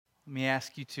Let me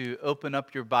ask you to open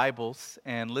up your Bibles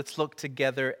and let's look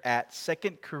together at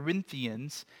 2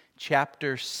 Corinthians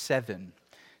chapter 7.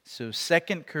 So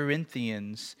 2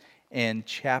 Corinthians and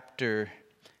chapter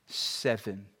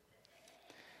 7.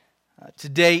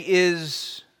 Today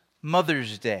is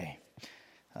Mother's Day,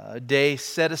 a day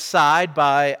set aside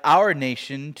by our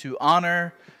nation to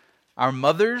honor our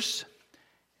mothers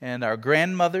and our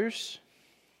grandmothers.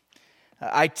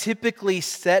 I typically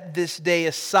set this day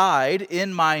aside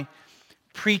in my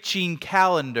preaching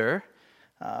calendar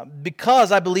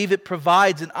because I believe it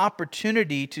provides an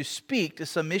opportunity to speak to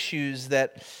some issues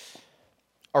that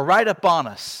are right up on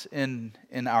us in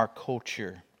our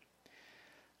culture.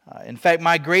 In fact,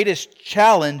 my greatest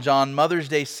challenge on Mother's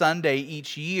Day Sunday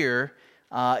each year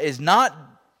is not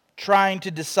trying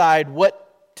to decide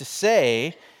what to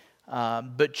say,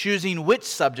 but choosing which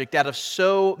subject out of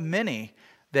so many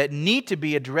that need to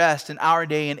be addressed in our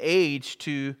day and age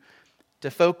to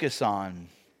focus on.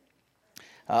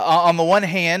 On the one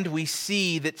hand, we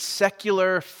see that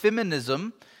secular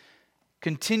feminism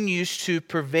continues to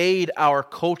pervade our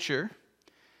culture.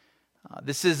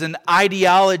 This is an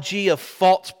ideology of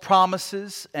false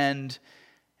promises, and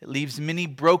it leaves many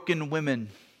broken women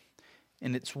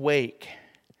in its wake.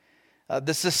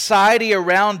 The society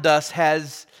around us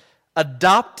has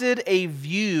adopted a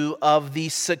view of the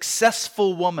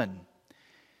successful woman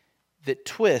that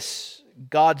twists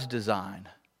God's design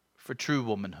for true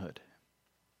womanhood.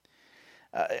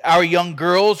 Our young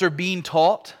girls are being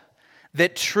taught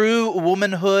that true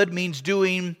womanhood means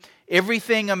doing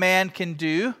everything a man can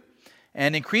do,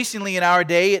 and increasingly in our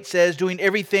day it says doing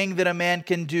everything that a man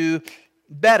can do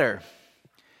better.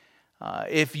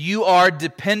 If you are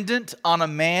dependent on a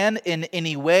man in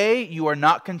any way, you are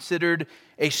not considered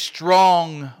a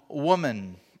strong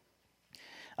woman.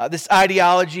 This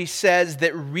ideology says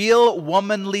that real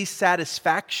womanly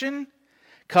satisfaction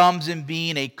comes in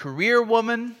being a career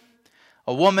woman,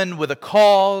 a woman with a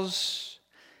cause,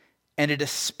 and it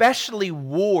especially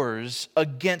wars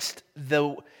against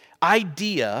the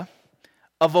idea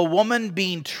of a woman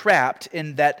being trapped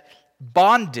in that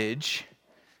bondage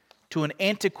to an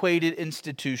antiquated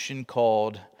institution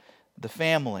called the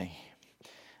family.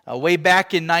 Way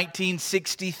back in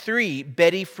 1963,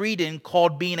 Betty Friedan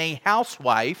called being a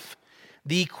housewife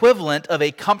the equivalent of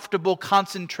a comfortable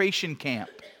concentration camp.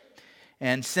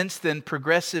 And since then,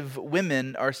 progressive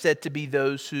women are said to be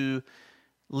those who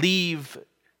leave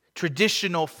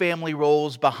traditional family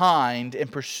roles behind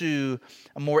and pursue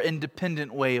a more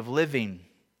independent way of living.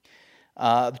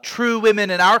 True women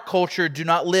in our culture do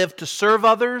not live to serve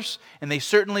others, and they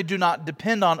certainly do not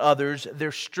depend on others.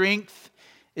 Their strength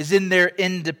is in their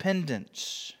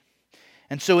independence.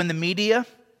 And so in the media,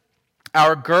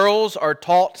 our girls are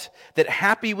taught that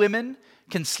happy women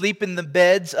can sleep in the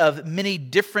beds of many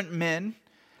different men,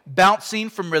 bouncing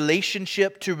from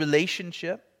relationship to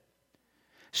relationship.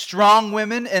 Strong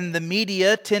women in the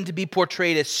media tend to be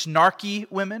portrayed as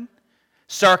snarky women,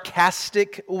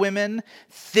 sarcastic women,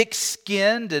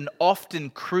 thick-skinned and often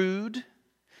crude.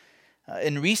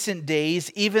 In recent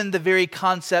days, even the very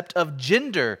concept of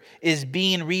gender is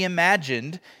being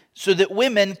reimagined so that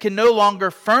women can no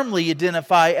longer firmly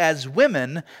identify as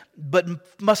women,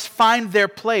 but must find their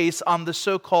place on the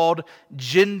so-called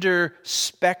gender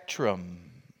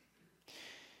spectrum.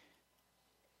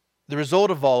 The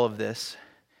result of all of this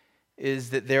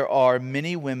is that there are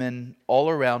many women all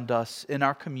around us in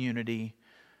our community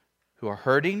who are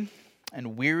hurting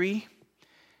and weary,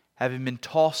 having been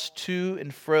tossed to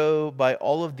and fro by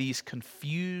all of these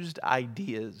confused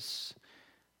ideas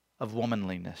of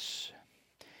womanliness.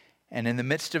 And in the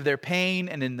midst of their pain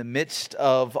and in the midst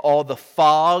of all the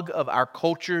fog of our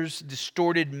culture's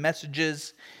distorted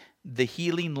messages, the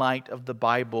healing light of the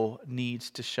Bible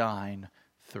needs to shine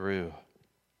through.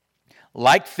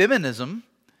 Like feminism,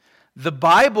 the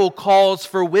Bible calls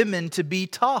for women to be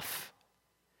tough.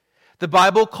 The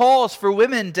Bible calls for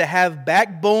women to have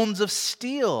backbones of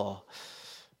steel.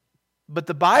 But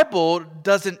the Bible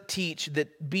doesn't teach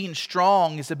that being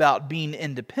strong is about being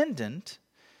independent.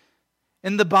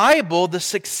 In the Bible, the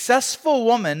successful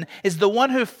woman is the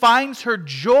one who finds her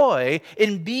joy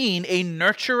in being a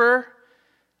nurturer,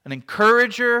 an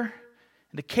encourager,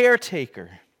 and a caretaker.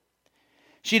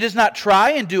 She does not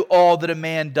try and do all that a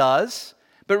man does,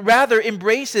 but rather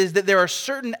embraces that there are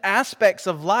certain aspects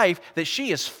of life that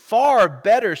she is far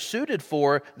better suited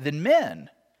for than men.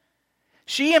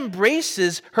 She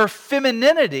embraces her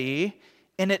femininity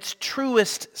in its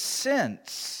truest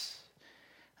sense.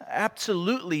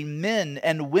 Absolutely, men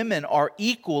and women are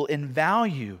equal in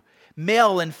value.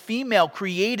 Male and female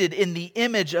created in the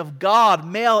image of God.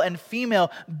 Male and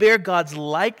female bear God's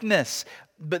likeness.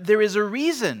 But there is a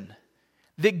reason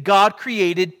that God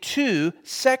created two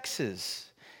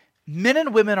sexes. Men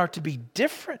and women are to be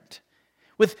different,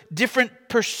 with different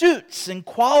pursuits and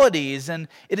qualities, and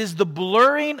it is the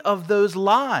blurring of those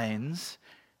lines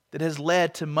that has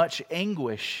led to much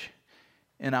anguish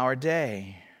in our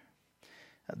day.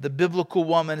 The biblical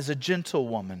woman is a gentle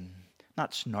woman,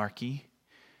 not snarky.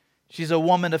 She's a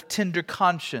woman of tender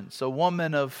conscience, a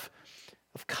woman of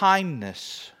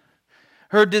kindness.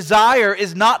 Her desire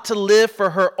is not to live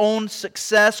for her own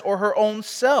success or her own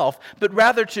self, but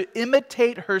rather to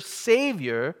imitate her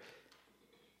Savior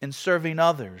in serving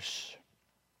others.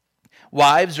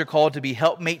 Wives are called to be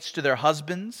helpmates to their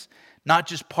husbands, not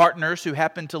just partners who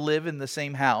happen to live in the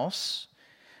same house.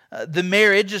 The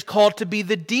marriage is called to be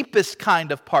the deepest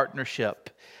kind of partnership,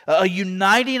 a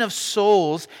uniting of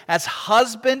souls as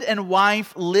husband and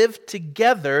wife live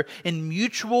together in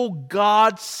mutual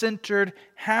God-centered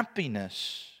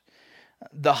happiness.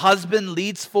 The husband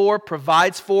leads for,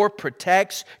 provides for,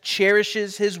 protects,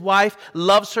 cherishes his wife,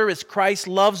 loves her as Christ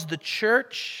loves the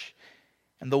church.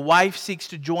 And the wife seeks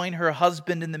to join her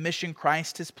husband in the mission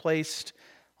Christ has placed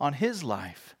on his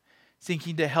life,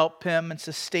 seeking to help him and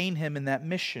sustain him in that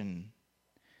mission.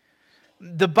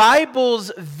 The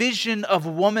Bible's vision of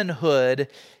womanhood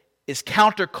is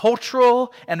countercultural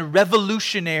and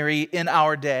revolutionary in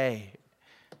our day.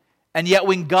 And yet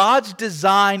when God's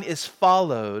design is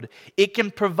followed, it can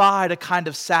provide a kind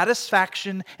of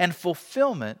satisfaction and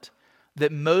fulfillment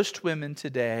that most women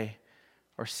today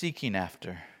are seeking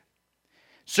after.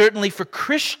 Certainly for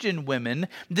Christian women,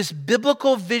 this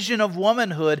biblical vision of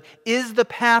womanhood is the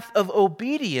path of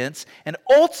obedience, and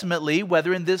ultimately,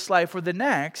 whether in this life or the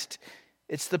next,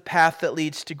 it's the path that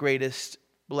leads to greatest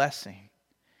blessing.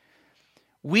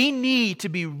 We need to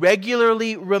be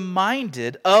regularly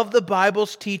reminded of the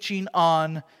Bible's teaching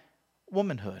on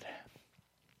womanhood.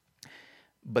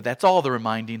 But that's all the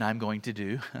reminding I'm going to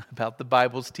do about the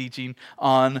Bible's teaching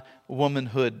on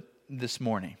womanhood this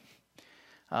morning.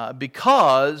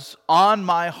 Because on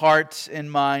my heart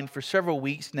and mind for several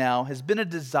weeks now has been a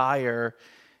desire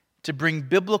to bring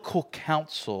biblical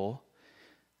counsel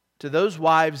to those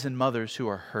wives and mothers who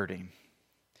are hurting.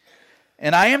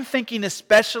 And I am thinking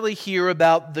especially here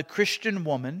about the Christian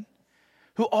woman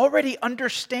who already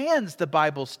understands the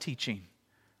Bible's teaching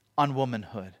on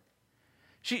womanhood.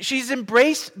 She's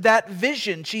embraced that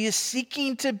vision. She is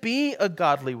seeking to be a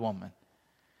godly woman.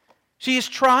 She is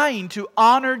trying to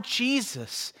honor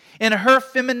Jesus in her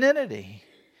femininity.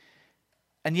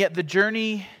 And yet the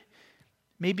journey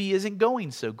maybe isn't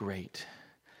going so great.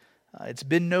 It's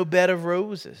been no bed of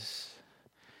roses.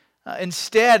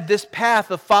 Instead, this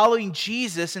path of following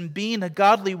Jesus and being a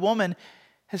godly woman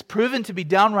has proven to be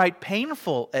downright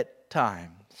painful at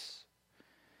times.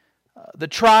 The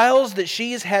trials that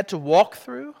she has had to walk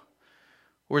through,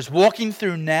 or is walking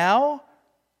through now,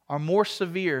 are more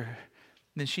severe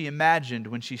than she imagined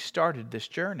when she started this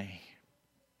journey.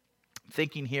 I'm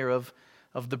thinking here of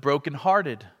the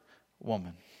brokenhearted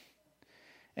woman.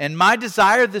 And my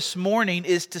desire this morning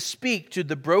is to speak to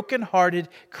the brokenhearted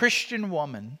Christian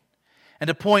woman and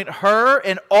to point her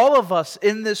and all of us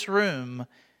in this room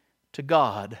to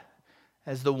God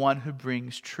as the one who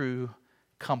brings true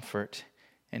comfort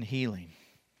and healing.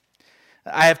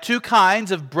 I have two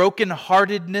kinds of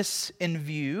brokenheartedness in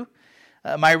view.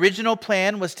 My original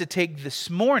plan was to take this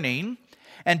morning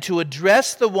and to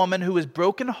address the woman who is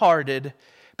brokenhearted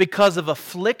because of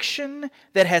affliction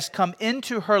that has come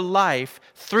into her life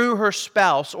through her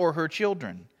spouse or her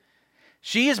children.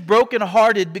 She is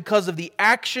brokenhearted because of the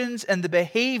actions and the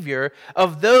behavior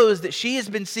of those that she has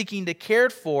been seeking to care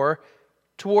for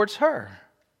towards her.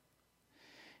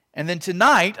 And then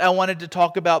tonight, I wanted to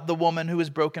talk about the woman who is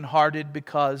brokenhearted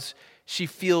because she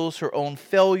feels her own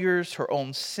failures, her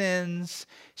own sins.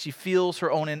 She feels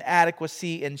her own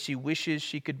inadequacy, and she wishes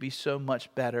she could be so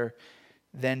much better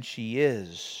than she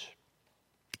is.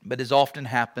 But as often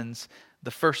happens,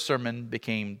 the first sermon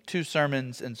became two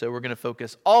sermons, and so we're going to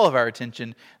focus all of our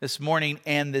attention this morning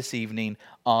and this evening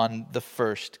on the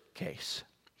first case.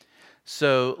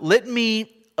 So let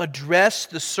me address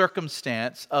the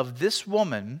circumstance of this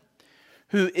woman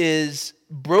who is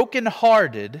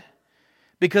brokenhearted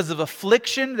because of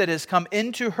affliction that has come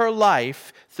into her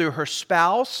life through her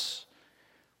spouse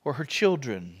or her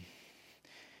children.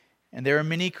 And there are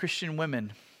many Christian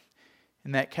women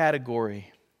in that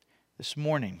category this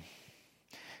morning.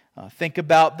 Think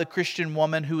about the Christian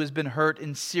woman who has been hurt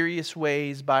in serious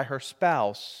ways by her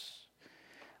spouse.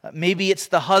 Maybe it's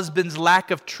the husband's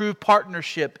lack of true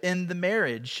partnership in the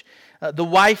marriage. The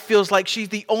wife feels like she's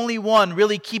the only one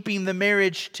really keeping the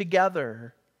marriage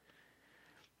together.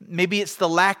 Maybe it's the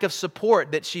lack of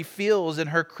support that she feels in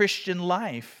her Christian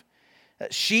life.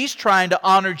 She's trying to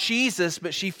honor Jesus,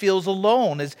 but she feels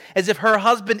alone, as if her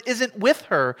husband isn't with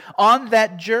her on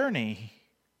that journey.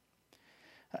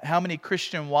 How many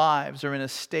Christian wives are in a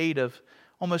state of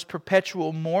almost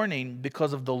perpetual mourning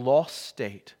because of the lost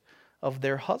state of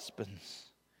their husbands?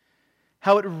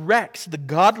 How it wrecks the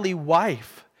godly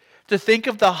wife to think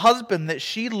of the husband that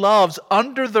she loves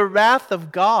under the wrath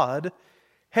of God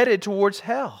headed towards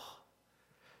hell.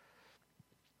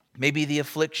 Maybe the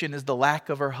affliction is the lack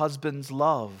of her husband's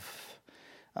love.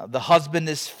 The husband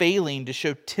is failing to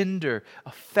show tender,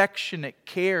 affectionate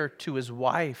care to his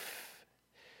wife.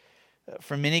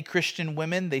 For many Christian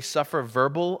women, they suffer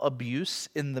verbal abuse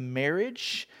in the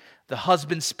marriage. The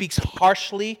husband speaks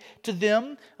harshly to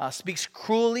them, speaks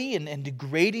cruelly and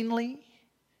degradingly.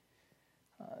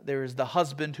 There is the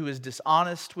husband who is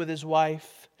dishonest with his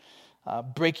wife,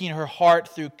 breaking her heart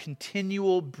through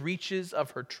continual breaches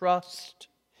of her trust.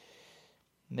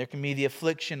 And there can be the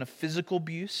affliction of physical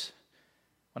abuse,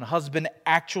 when a husband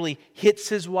actually hits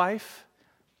his wife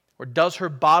or does her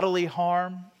bodily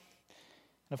harm.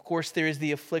 And of course, there is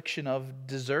the affliction of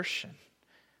desertion,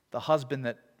 the husband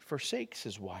that forsakes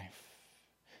his wife.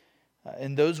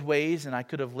 In those ways, and I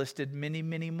could have listed many,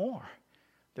 many more,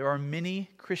 there are many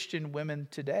Christian women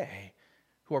today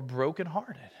who are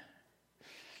brokenhearted.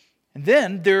 And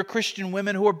then there are Christian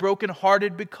women who are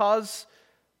brokenhearted because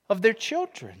of their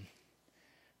children.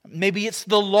 Maybe it's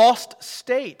the lost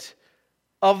state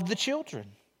of the children.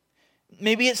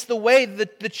 Maybe it's the way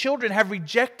that the children have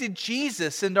rejected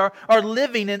Jesus and are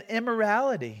living in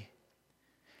immorality.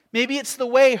 Maybe it's the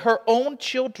way her own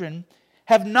children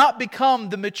have not become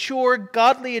the mature,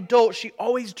 godly adults she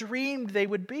always dreamed they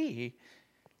would be,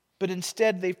 but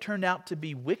instead they've turned out to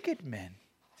be wicked men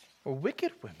or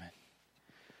wicked women.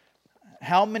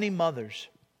 How many mothers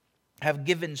have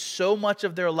given so much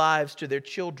of their lives to their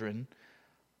children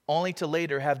only to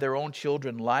later have their own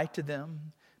children lie to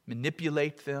them,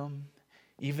 manipulate them,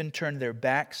 even turn their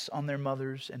backs on their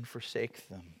mothers and forsake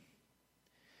them?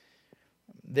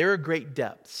 There are great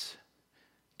depths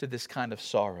to this kind of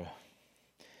sorrow.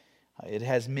 It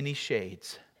has many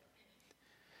shades.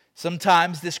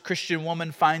 Sometimes this Christian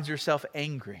woman finds herself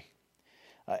angry.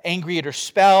 Angry at her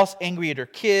spouse, angry at her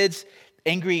kids,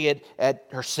 angry at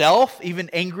herself, even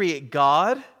angry at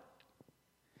God.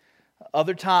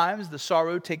 Other times, the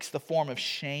sorrow takes the form of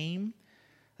shame,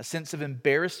 a sense of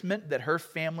embarrassment that her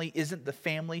family isn't the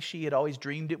family she had always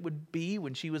dreamed it would be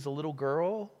when she was a little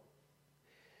girl.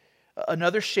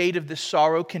 Another shade of this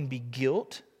sorrow can be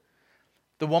guilt.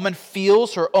 The woman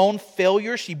feels her own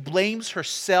failure. She blames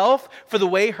herself for the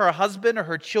way her husband or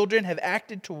her children have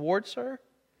acted towards her.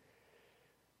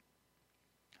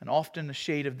 And often the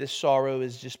shade of this sorrow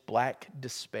is just black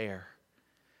despair.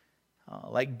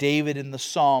 Like David in the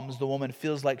Psalms, the woman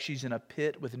feels like she's in a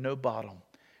pit with no bottom,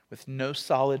 with no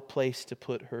solid place to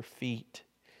put her feet.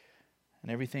 And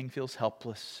everything feels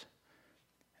helpless,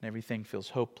 and everything feels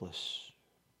hopeless.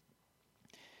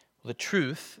 Well, the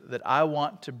truth that I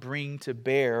want to bring to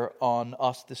bear on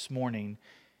us this morning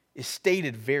is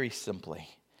stated very simply.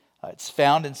 It's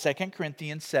found in 2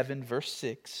 Corinthians 7, verse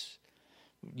 6.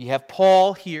 You have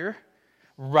Paul here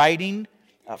writing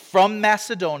from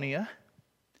Macedonia.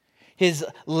 His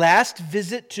last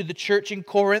visit to the church in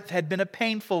Corinth had been a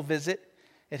painful visit.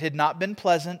 It had not been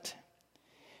pleasant.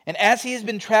 And as he has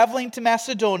been traveling to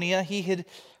Macedonia, he had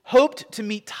hoped to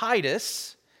meet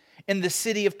Titus in the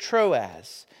city of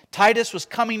Troas. Titus was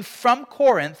coming from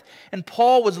Corinth, and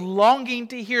Paul was longing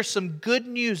to hear some good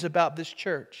news about this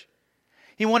church.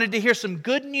 He wanted to hear some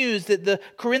good news that the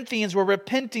Corinthians were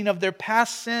repenting of their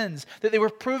past sins, that they were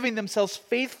proving themselves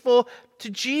faithful to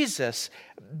Jesus.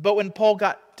 But when Paul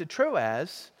got to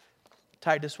Troas,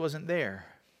 Titus wasn't there.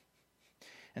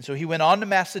 And so he went on to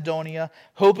Macedonia,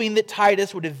 hoping that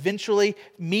Titus would eventually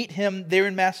meet him there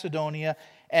in Macedonia.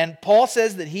 And Paul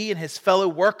says that he and his fellow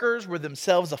workers were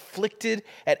themselves afflicted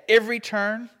at every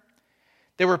turn.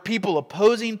 There were people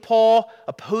opposing Paul,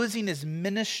 opposing his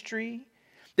ministry.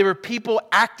 There were people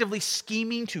actively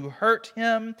scheming to hurt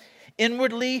him.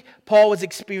 Inwardly, Paul was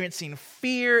experiencing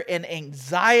fear and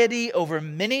anxiety over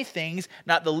many things,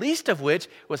 not the least of which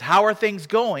was how are things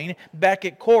going back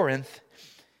at Corinth.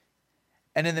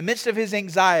 And in the midst of his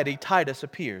anxiety, Titus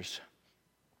appears.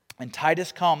 And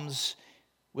Titus comes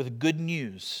with good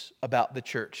news about the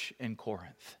church in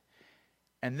Corinth.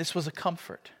 And this was a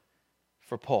comfort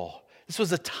for Paul. This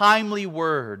was a timely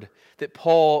word that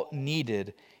Paul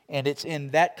needed. And it's in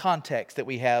that context that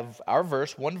we have our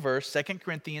verse, one verse, 2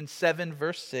 Corinthians 7,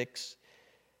 verse 6.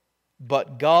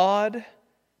 But God,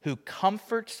 who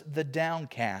comforts the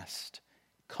downcast,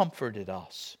 comforted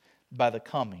us by the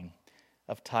coming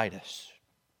of Titus.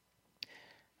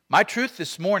 My truth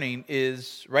this morning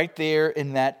is right there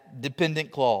in that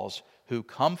dependent clause, who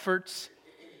comforts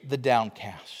the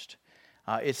downcast.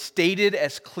 It's stated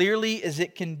as clearly as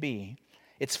it can be.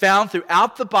 It's found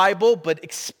throughout the Bible, but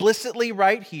explicitly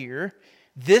right here.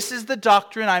 This is the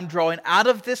doctrine I'm drawing out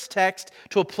of this text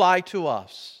to apply to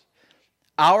us.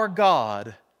 Our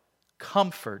God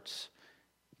comforts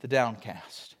the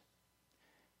downcast.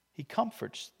 He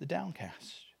comforts the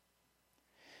downcast.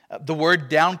 The word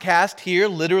downcast here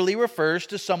literally refers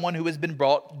to someone who has been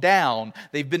brought down.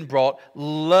 They've been brought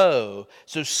low.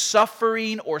 So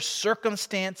suffering or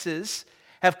circumstances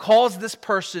have caused this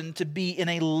person to be in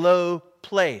a low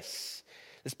place.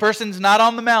 This person's not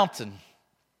on the mountain.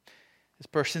 This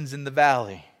person's in the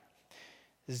valley.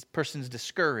 This person's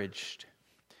discouraged,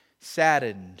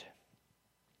 saddened.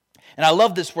 And I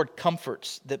love this word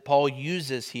comforts that Paul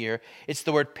uses here. It's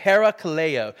the word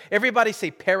parakaleo. Everybody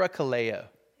say parakaleo.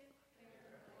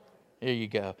 There you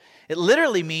go. It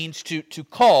literally means to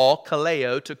call,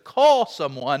 kaleo, to call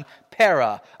someone,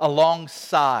 para,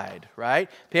 alongside, right?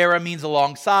 Para means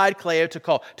alongside, kaleo,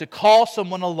 to call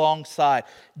someone alongside.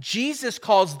 Jesus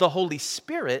calls the Holy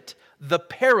Spirit the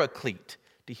Paraclete.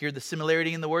 Do you hear the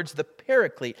similarity in the words? The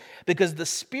Paraclete. Because the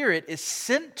Spirit is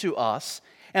sent to us,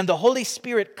 and the Holy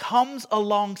Spirit comes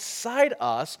alongside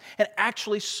us and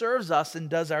actually serves us and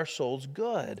does our souls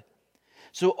good.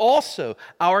 So also,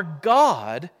 our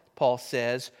God, Paul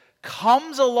says,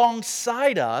 comes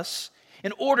alongside us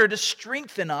in order to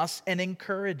strengthen us and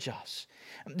encourage us.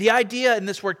 The idea in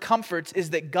this word comforts is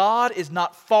that God is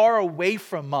not far away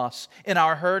from us in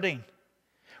our hurting.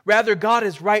 Rather, God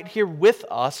is right here with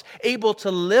us, able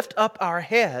to lift up our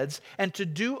heads and to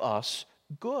do us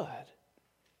good.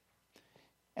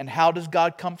 And how does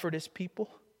God comfort His people?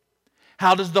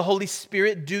 How does the Holy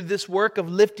Spirit do this work of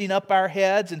lifting up our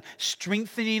heads and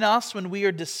strengthening us when we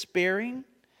are despairing?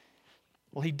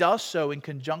 Well, He does so in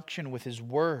conjunction with His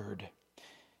Word.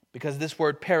 Because this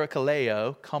word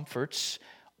parakaleo, comforts,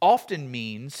 often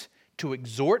means to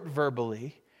exhort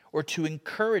verbally or to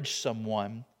encourage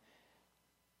someone.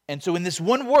 And so in this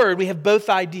one word, we have both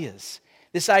ideas.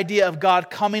 This idea of God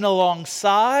coming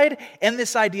alongside and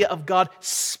this idea of God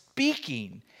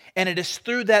speaking. And it is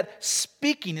through that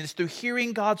speaking, it is through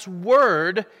hearing God's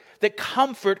Word that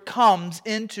comfort comes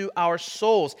into our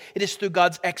souls. It is through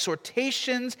God's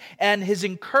exhortations and His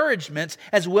encouragements,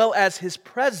 as well as His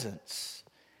presence,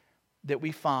 that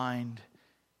we find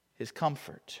His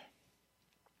comfort.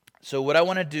 So what I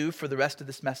want to do for the rest of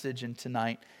this message and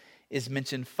tonight is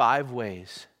mention 5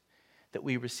 ways that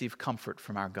we receive comfort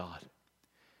from our God.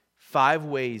 5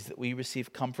 ways that we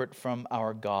receive comfort from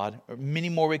our God. Or many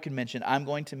more we could mention. I'm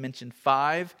going to mention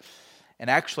 5. And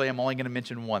actually, I'm only going to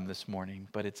mention 1 this morning,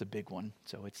 but it's a big one.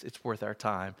 So it's worth our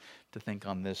time to think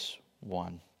on this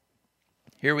one.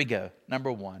 Here we go.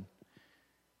 Number 1.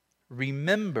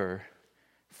 Remember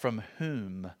from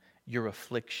whom your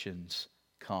afflictions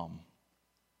come.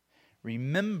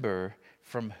 Remember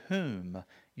from whom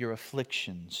your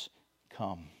afflictions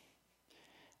come.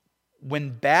 When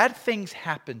bad things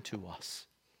happen to us,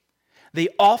 they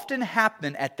often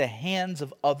happen at the hands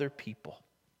of other people.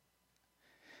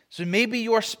 So maybe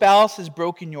your spouse has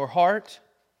broken your heart.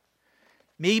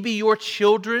 Maybe your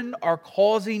children are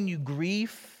causing you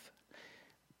grief.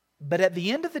 But at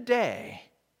the end of the day,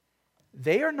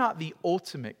 they are not the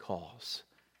ultimate cause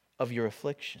of your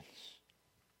afflictions.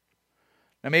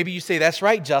 Now maybe you say, that's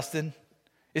right, Justin.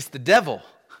 It's the devil.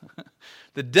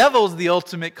 The devil's the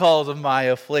ultimate cause of my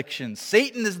afflictions.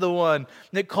 Satan is the one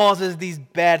that causes these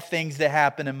bad things to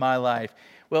happen in my life.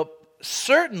 Well,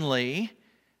 certainly,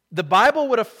 the Bible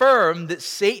would affirm that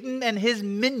Satan and his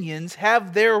minions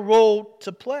have their role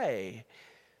to play.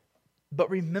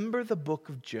 But remember the book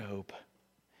of Job.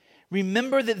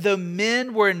 Remember that though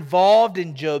men were involved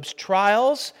in Job's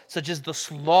trials, such as the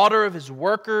slaughter of his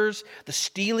workers, the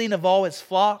stealing of all his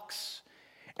flocks,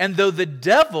 and though the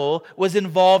devil was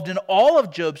involved in all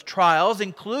of Job's trials,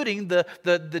 including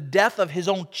the death of his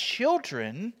own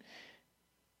children,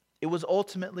 it was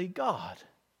ultimately God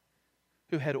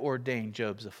who had ordained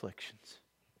Job's afflictions.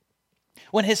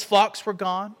 When his flocks were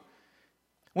gone,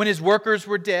 when his workers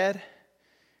were dead,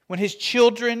 when his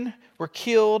children were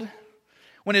killed,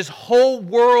 when his whole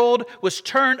world was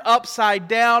turned upside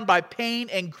down by pain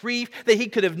and grief that he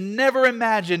could have never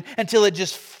imagined until it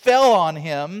just fell on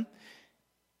him,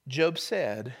 Job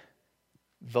said,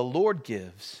 "The Lord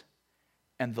gives,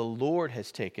 and the Lord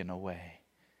has taken away.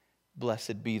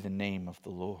 Blessed be the name of the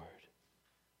Lord."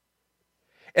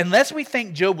 Unless we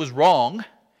think Job was wrong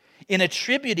in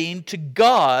attributing to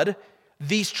God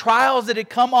these trials that had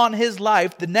come on his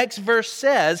life, the next verse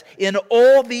says, in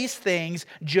all these things,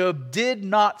 Job did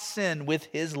not sin with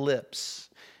his lips.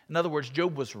 In other words,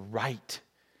 Job was right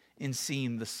in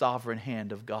seeing the sovereign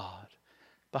hand of God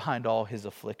behind all his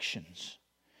afflictions.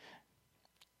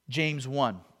 James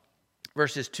 1,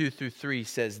 verses 2 through 3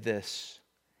 says this: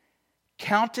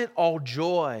 "Count it all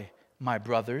joy, my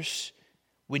brothers,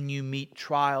 when you meet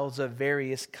trials of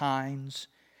various kinds,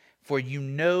 for you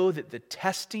know that the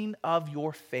testing of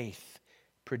your faith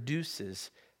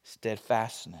produces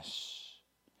steadfastness."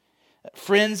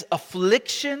 Friends,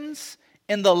 afflictions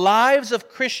in the lives of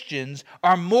Christians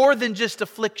are more than just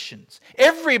afflictions.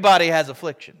 Everybody has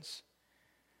afflictions.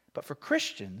 But for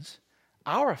Christians,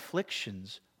 our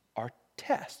afflictions are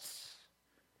tests.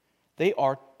 They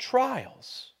are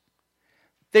trials.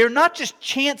 They are not just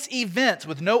chance events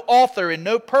with no author and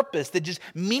no purpose that just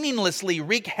meaninglessly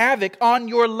wreak havoc on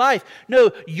your life.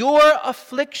 No, your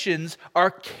afflictions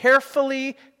are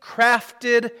carefully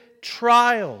crafted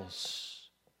trials.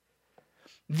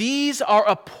 These are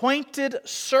appointed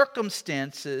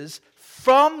circumstances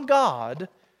from God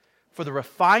for the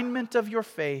refinement of your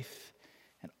faith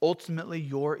and ultimately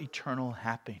your eternal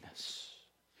happiness.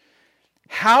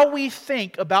 How we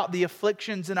think about the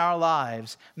afflictions in our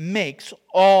lives makes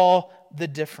all the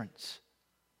difference.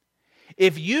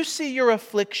 If you see your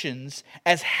afflictions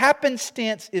as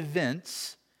happenstance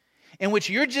events in which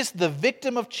you're just the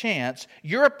victim of chance,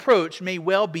 your approach may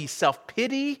well be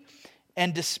self-pity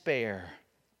and despair.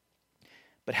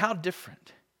 But how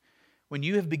different when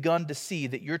you have begun to see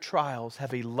that your trials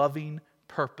have a loving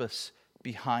purpose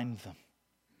behind them.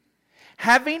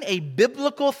 Having a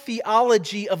biblical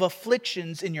theology of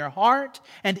afflictions in your heart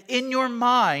and in your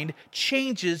mind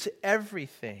changes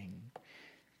everything.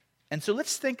 And so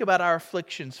let's think about our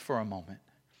afflictions for a moment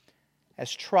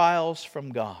as trials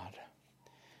from God.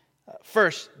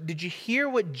 First, did you hear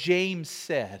what James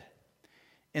said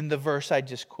in the verse I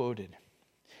just quoted?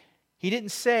 He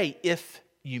didn't say if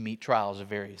you meet trials of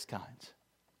various kinds.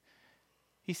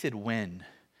 He said when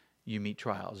you meet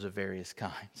trials of various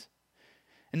kinds.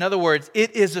 In other words,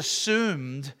 it is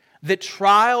assumed that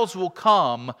trials will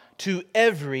come to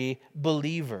every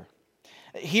believer.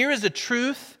 Here is a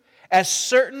truth as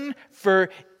certain for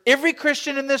every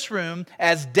Christian in this room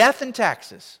as death and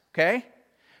taxes, okay?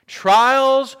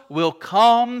 Trials will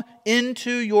come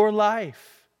into your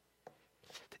life.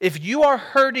 If you are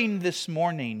hurting this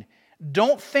morning,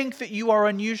 don't think that you are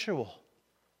unusual.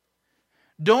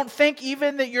 Don't think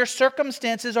even that your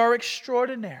circumstances are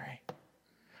extraordinary.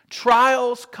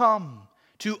 Trials come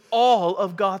to all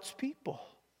of God's people.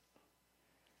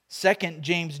 Second,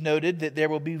 James noted that there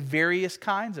will be various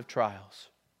kinds of trials.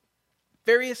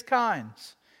 Various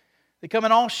kinds. They come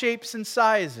in all shapes and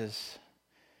sizes.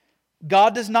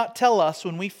 God does not tell us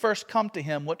when we first come to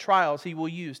Him what trials He will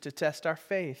use to test our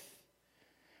faith.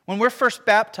 When we're first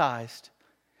baptized,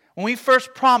 when we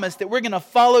first promise that we're going to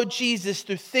follow Jesus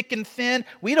through thick and thin,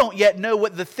 we don't yet know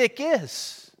what the thick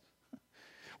is.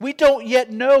 We don't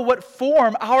yet know what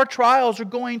form our trials are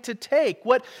going to take,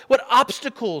 what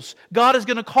obstacles God is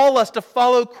going to call us to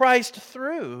follow Christ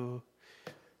through.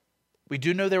 We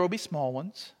do know there will be small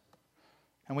ones,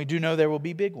 and we do know there will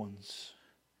be big ones.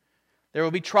 There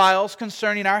will be trials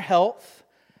concerning our health,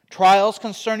 trials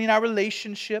concerning our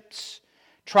relationships,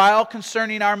 trial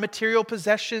concerning our material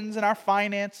possessions and our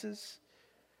finances.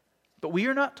 But we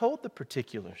are not told the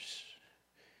particulars.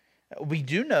 We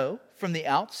do know from the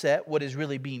outset what is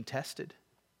really being tested.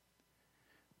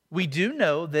 We do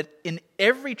know that in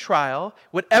every trial,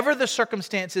 whatever the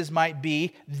circumstances might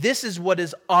be, this is what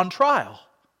is on trial: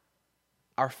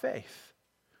 our faith.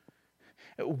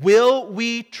 Will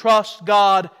we trust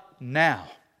God now?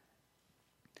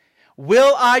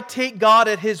 Will I take God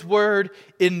at His word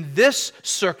in this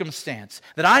circumstance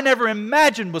that I never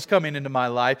imagined was coming into my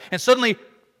life, and suddenly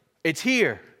it's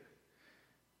here?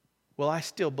 Will I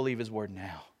still believe His word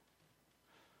now?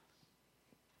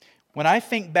 When I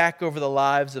think back over the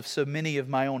lives of so many of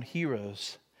my own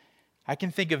heroes, I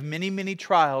can think of many, many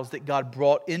trials that God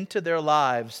brought into their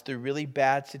lives through really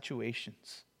bad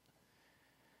situations.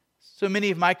 So many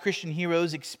of my Christian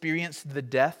heroes experienced the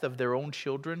death of their own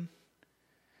children.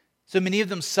 So many of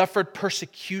them suffered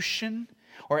persecution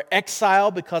or exile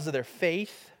because of their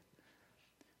faith.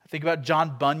 I think about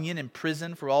John Bunyan in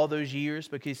prison for all those years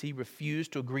because he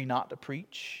refused to agree not to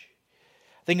preach.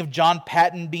 I think of John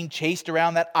Patton being chased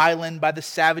around that island by the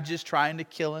savages trying to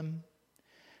kill him.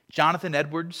 Jonathan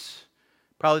Edwards,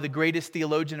 probably the greatest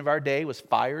theologian of our day, was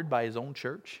fired by his own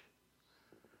church.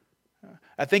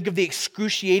 I think of the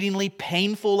excruciatingly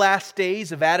painful last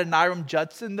days of Adoniram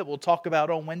Judson that we'll talk about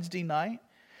on Wednesday night.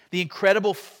 the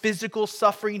incredible physical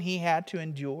suffering he had to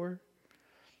endure.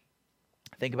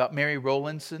 Think about Mary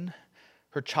Rowlandson,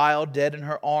 her child dead in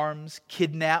her arms,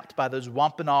 kidnapped by those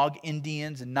Wampanoag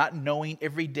Indians and not knowing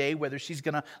every day whether she's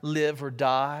going to live or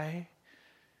die.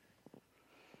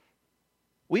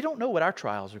 We don't know what our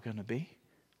trials are going to be.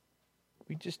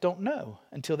 We just don't know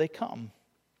until they come.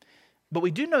 But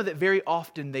we do know that very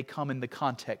often they come in the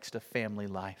context of family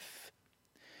life.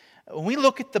 When we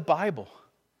look at the Bible,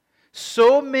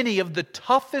 so many of the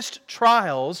toughest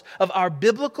trials of our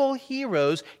biblical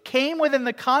heroes came within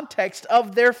the context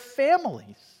of their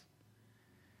families.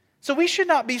 So we should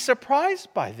not be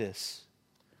surprised by this.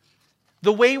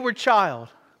 The wayward child,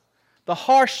 the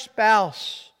harsh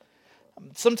spouse,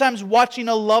 sometimes watching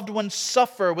a loved one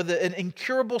suffer with an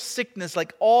incurable sickness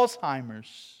like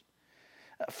Alzheimer's.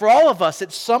 For all of us,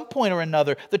 at some point or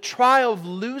another, the trial of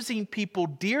losing people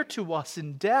dear to us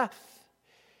in death.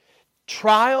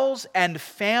 Trials and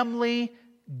family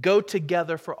go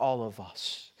together for all of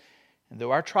us. And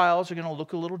though our trials are going to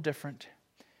look a little different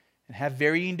and have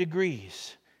varying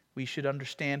degrees, we should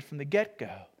understand from the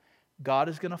get-go, God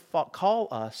is going to call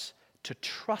us to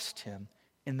trust Him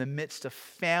in the midst of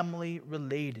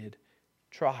family-related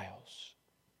trials.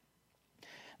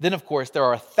 Then, of course, there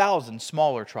are 1,000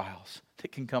 smaller trials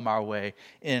that can come our way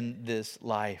in this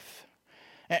life.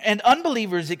 And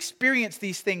unbelievers experience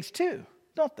these things too,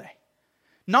 don't they?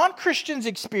 Non-Christians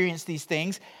experience these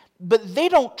things, but they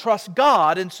don't trust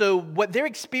God, and so what they're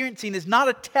experiencing is not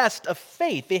a test of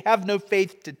faith. They have no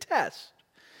faith to test.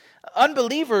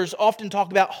 Unbelievers often talk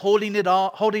about holding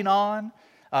on,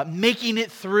 making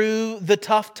it through the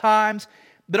tough times,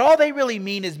 but all they really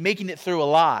mean is making it through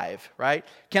alive, right?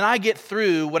 Can I get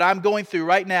through what I'm going through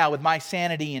right now with my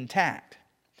sanity intact?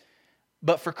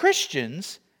 But for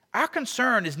Christians, our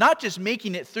concern is not just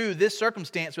making it through this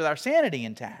circumstance with our sanity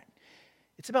intact.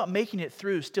 It's about making it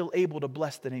through still able to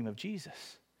bless the name of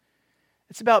Jesus.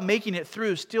 It's about making it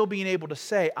through still being able to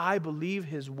say, I believe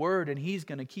His word and He's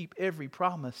going to keep every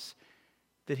promise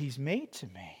that He's made to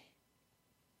me.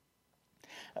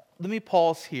 Let me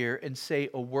pause here and say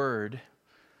a word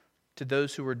to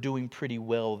those who are doing pretty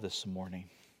well this morning.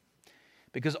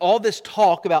 Because all this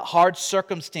talk about hard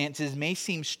circumstances may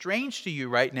seem strange to you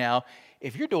right now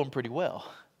if you're doing pretty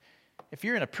well. If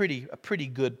you're in a pretty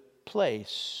good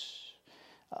place.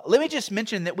 Let me just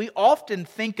mention that we often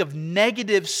think of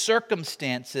negative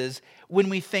circumstances when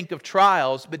we think of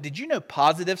trials, but did you know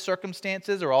positive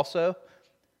circumstances are also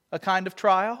a kind of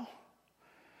trial?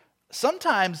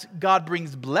 Sometimes God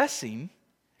brings blessing,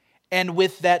 and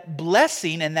with that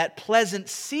blessing and that pleasant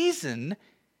season,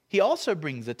 He also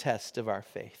brings a test of our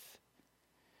faith.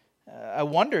 I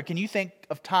wonder, can you think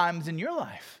of times in your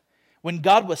life when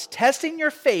God was testing your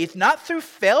faith, not through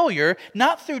failure,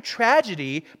 not through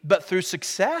tragedy, but through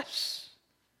success,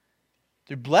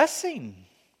 through blessing?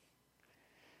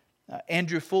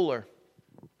 Andrew Fuller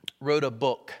wrote a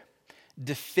book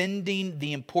defending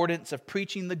the importance of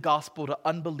preaching the gospel to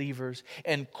unbelievers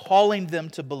and calling them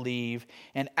to believe.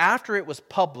 And after it was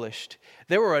published,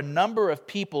 there were a number of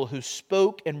people who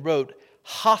spoke and wrote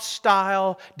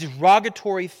hostile,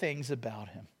 derogatory things about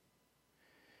him.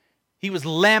 He was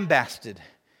lambasted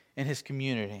in his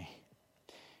community.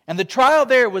 And the trial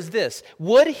there was this: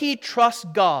 would he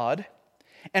trust God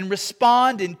and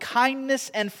respond in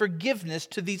kindness and forgiveness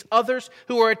to these others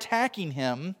who are attacking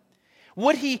him?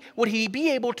 Would he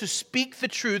be able to speak the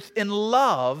truth in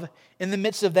love in the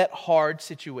midst of that hard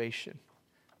situation?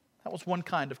 That was one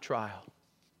kind of trial.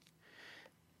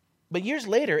 But years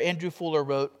later, Andrew Fuller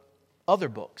wrote other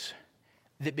books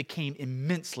that became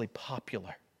immensely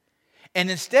popular. And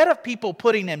instead of people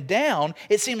putting him down,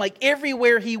 it seemed like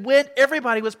everywhere he went,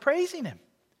 everybody was praising him.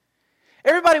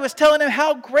 Everybody was telling him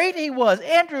how great he was.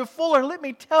 Andrew Fuller, let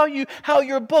me tell you how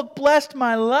your book blessed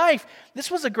my life. This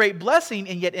was a great blessing,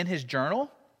 and yet in his journal,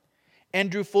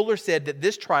 Andrew Fuller said that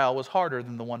this trial was harder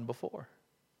than the one before.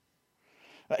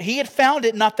 He had found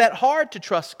it not that hard to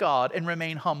trust God and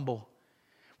remain humble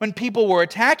when people were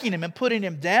attacking him and putting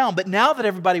him down. But now that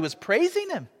everybody was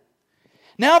praising him,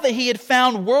 now that he had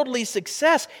found worldly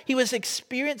success, he was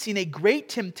experiencing a great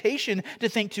temptation to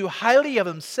think too highly of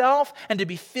himself and to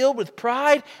be filled with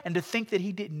pride and to think that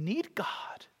he didn't need God.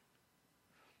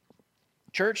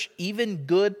 Church, even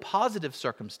good positive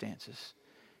circumstances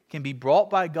can be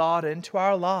brought by God into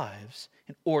our lives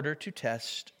in order to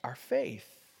test our faith.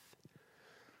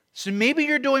 So maybe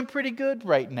you're doing pretty good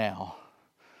right now.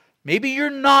 Maybe you're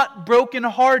not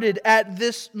brokenhearted at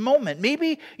this moment.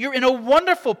 Maybe you're in a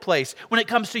wonderful place when it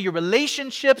comes to your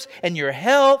relationships and your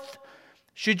health.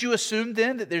 Should you assume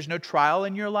then that there's no trial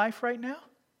in your life right now?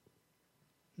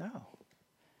 No.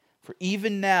 For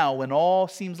even now, when all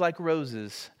seems like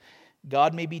roses,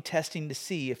 God may be testing to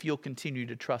see if you'll continue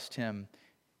to trust Him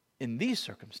in these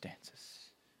circumstances.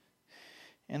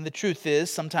 And the truth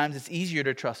is, sometimes it's easier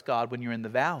to trust God when you're in the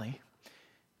valley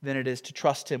than it is to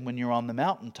trust Him when you're on the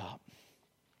mountaintop.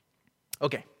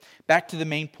 Okay, back to the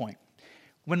main point.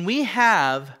 When we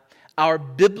have our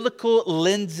biblical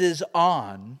lenses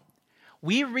on,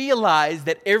 we realize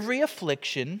that every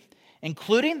affliction,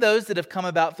 including those that have come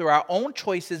about through our own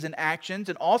choices and actions,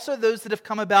 and also those that have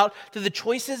come about through the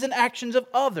choices and actions of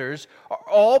others, are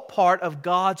all part of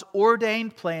God's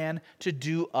ordained plan to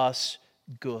do us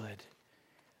good.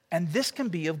 And this can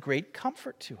be of great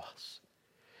comfort to us.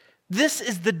 This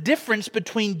is the difference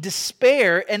between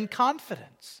despair and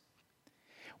confidence.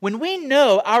 When we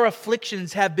know our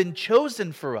afflictions have been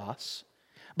chosen for us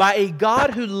by a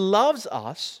God who loves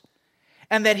us,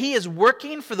 and that He is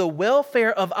working for the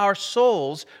welfare of our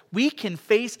souls, we can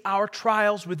face our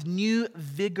trials with new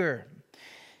vigor.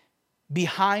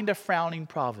 Behind a frowning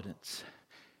providence,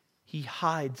 He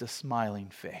hides a smiling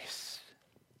face.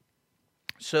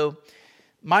 So,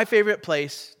 my favorite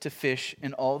place to fish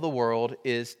in all the world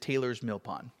is Taylor's Mill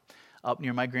Pond, up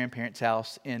near my grandparents'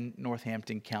 house in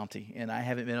Northampton County. And I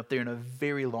haven't been up there in a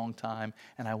very long time,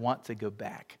 and I want to go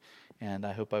back. And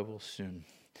I hope I will soon.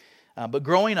 But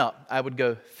growing up, I would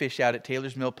go fish out at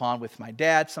Taylor's Mill Pond with my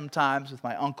dad sometimes, with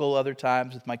my uncle other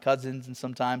times, with my cousins, and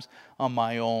sometimes on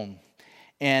my own.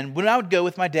 And when I would go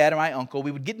with my dad and my uncle,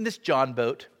 we would get in this John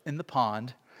boat in the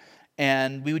pond,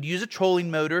 and we would use a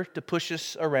trolling motor to push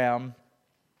us around.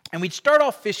 And we'd start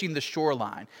off fishing the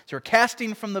shoreline. So we're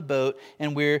casting from the boat,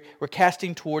 and we're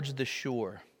casting towards the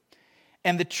shore.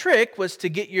 And the trick was to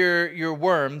get your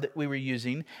worm that we were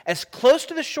using as close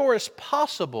to the shore as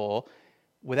possible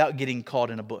without getting caught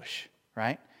in a bush,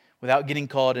 right? Without getting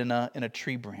caught in a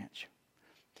tree branch.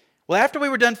 Well, after we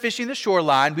were done fishing the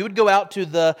shoreline, we would go out to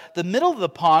the middle of the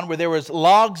pond where there was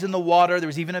logs in the water. There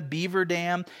was even a beaver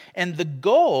dam. And the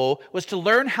goal was to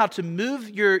learn how to move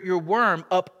your worm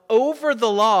up over the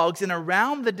logs and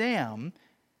around the dam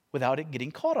without it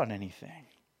getting caught on anything.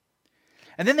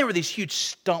 And then there were these huge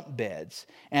stump beds.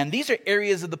 And these are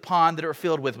areas of the pond that are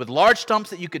filled with large stumps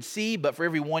that you could see, but for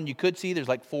every one you could see, there's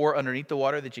like 4 underneath the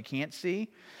water that you can't see.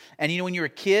 And you know, when you're a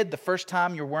kid, the first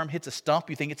time your worm hits a stump,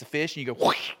 you think it's a fish, and you go,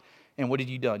 whoosh, and what have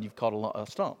you done? You've caught a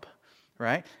stump,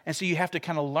 right? And so you have to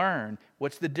kind of learn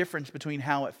what's the difference between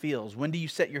how it feels. When do you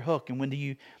set your hook, and when do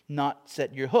you not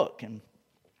set your hook? And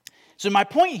so my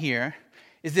point here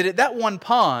is that at that one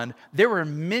pond, there were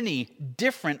many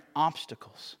different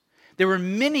obstacles. There were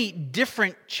many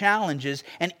different challenges,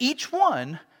 and each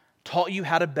one taught you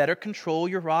how to better control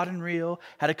your rod and reel,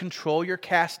 how to control your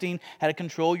casting, how to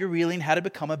control your reeling, how to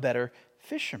become a better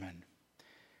fisherman.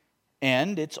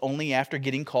 And it's only after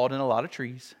getting caught in a lot of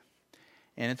trees,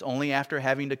 and it's only after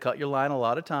having to cut your line a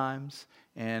lot of times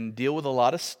and deal with a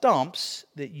lot of stumps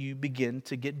that you begin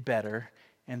to get better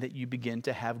and that you begin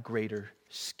to have greater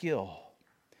skill.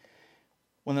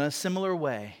 Well, in a similar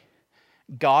way,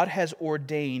 God has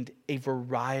ordained a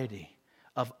variety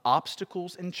of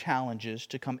obstacles and challenges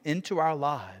to come into our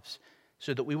lives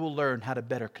so that we will learn how to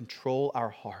better control our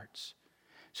hearts.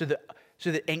 So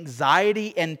that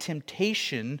anxiety and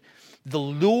temptation, the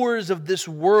lures of this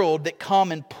world that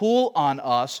come and pull on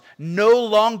us, no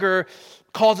longer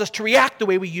cause us to react the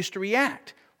way we used to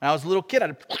react. When I was a little kid,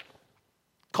 I'd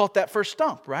caught that first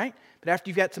stump, right? But after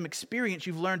you've had some experience,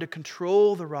 you've learned to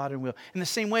control the rod and wheel. In the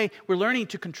same way, we're learning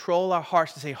to control our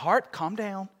hearts, to say, heart, calm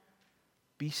down,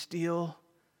 be still,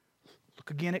 look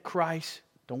again at Christ.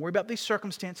 Don't worry about these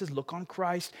circumstances. Look on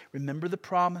Christ. Remember the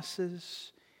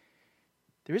promises.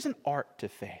 There is an art to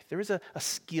faith. There is a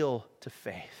skill to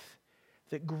faith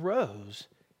that grows,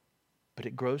 but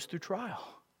it grows through trial.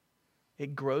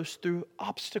 It grows through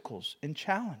obstacles and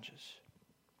challenges.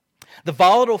 The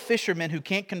volatile fisherman who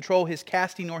can't control his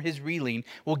casting or his reeling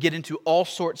will get into all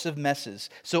sorts of messes.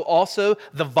 So also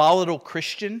the volatile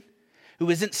Christian who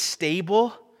isn't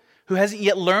stable, who hasn't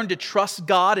yet learned to trust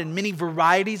God in many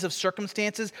varieties of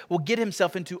circumstances, will get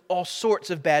himself into all sorts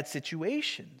of bad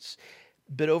situations.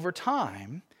 But over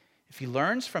time, if he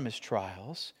learns from his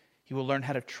trials, he will learn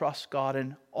how to trust God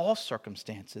in all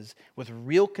circumstances with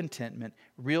real contentment,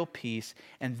 real peace.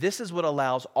 And this is what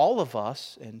allows all of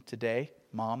us, and today,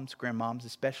 moms, grandmoms,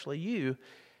 especially you,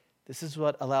 this is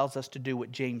what allows us to do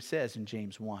what James says in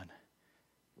James 1.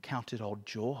 Count it all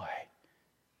joy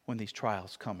when these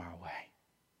trials come our way.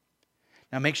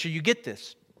 Now make sure you get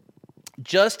this.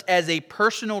 Just as a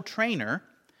personal trainer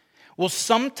will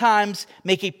sometimes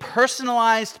make a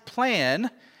personalized plan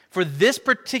for this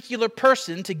particular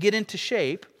person to get into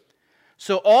shape,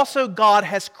 so also God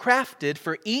has crafted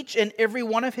for each and every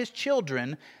one of his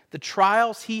children the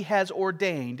trials he has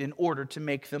ordained in order to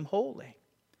make them holy.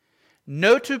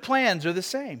 No two plans are the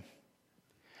same.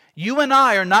 You and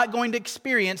I are not going to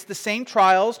experience the same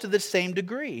trials to the same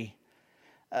degree.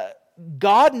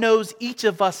 God knows each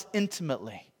of us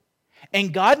intimately.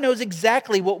 And God knows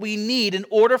exactly what we need in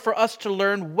order for us to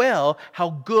learn well how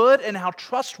good and how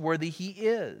trustworthy he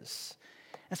is.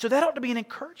 And so that ought to be an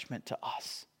encouragement to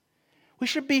us. We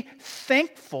should be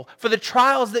thankful for the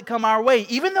trials that come our way,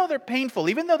 even though they're painful,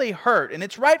 even though they hurt, and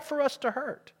it's right for us to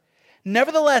hurt.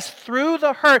 Nevertheless, through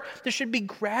the hurt, there should be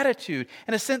gratitude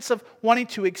and a sense of wanting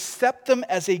to accept them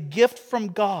as a gift from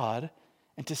God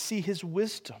and to see his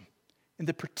wisdom in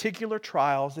the particular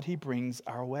trials that he brings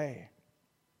our way.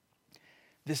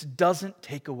 This doesn't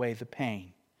take away the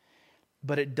pain,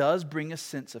 but it does bring a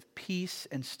sense of peace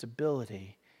and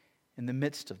stability in the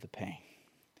midst of the pain.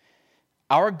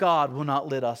 Our God will not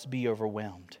let us be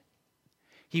overwhelmed.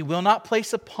 He will not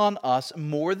place upon us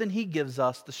more than he gives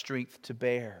us the strength to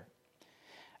bear.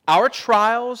 Our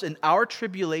trials and our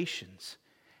tribulations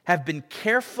have been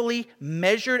carefully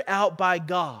measured out by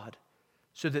God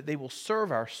so that they will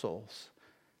serve our souls,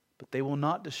 but they will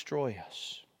not destroy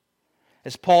us.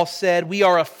 As Paul said, we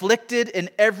are afflicted in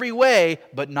every way,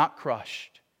 but not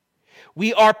crushed.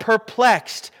 We are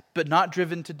perplexed, but not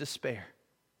driven to despair.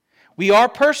 We are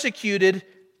persecuted,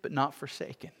 but not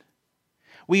forsaken.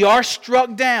 We are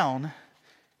struck down,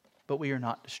 but we are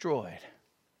not destroyed.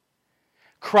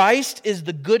 Christ is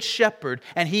the good shepherd,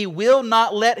 and he will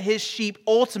not let his sheep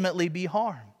ultimately be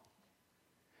harmed.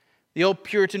 The old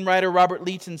Puritan writer Robert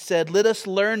Leighton said, "Let us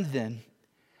learn then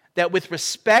that with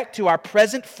respect to our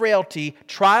present frailty,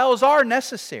 trials are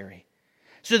necessary,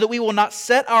 so that we will not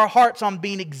set our hearts on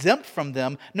being exempt from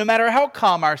them, no matter how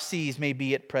calm our seas may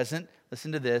be at present."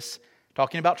 Listen to this,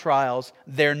 talking about trials.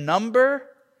 "Their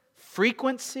number,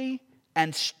 frequency,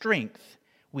 and strength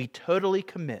we totally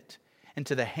commit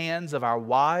into the hands of our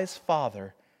wise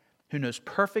Father, who knows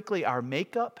perfectly our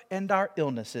makeup and our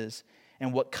illnesses,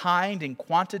 and what kind and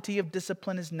quantity of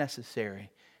discipline is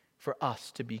necessary for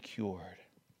us to be cured."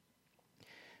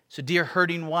 So, dear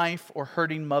hurting wife or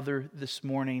hurting mother this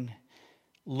morning,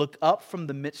 look up from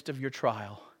the midst of your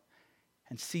trial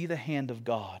and see the hand of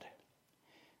God.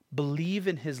 Believe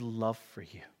in his love for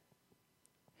you.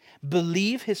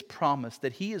 Believe his promise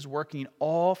that he is working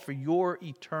all for your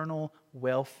eternal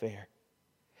welfare.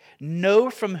 Know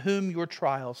from whom your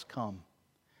trials come,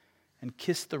 and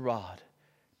kiss the rod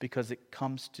because it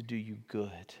comes to do you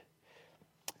good.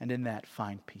 And in that,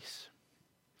 find peace.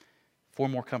 4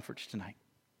 more comforts tonight.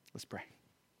 Let's pray.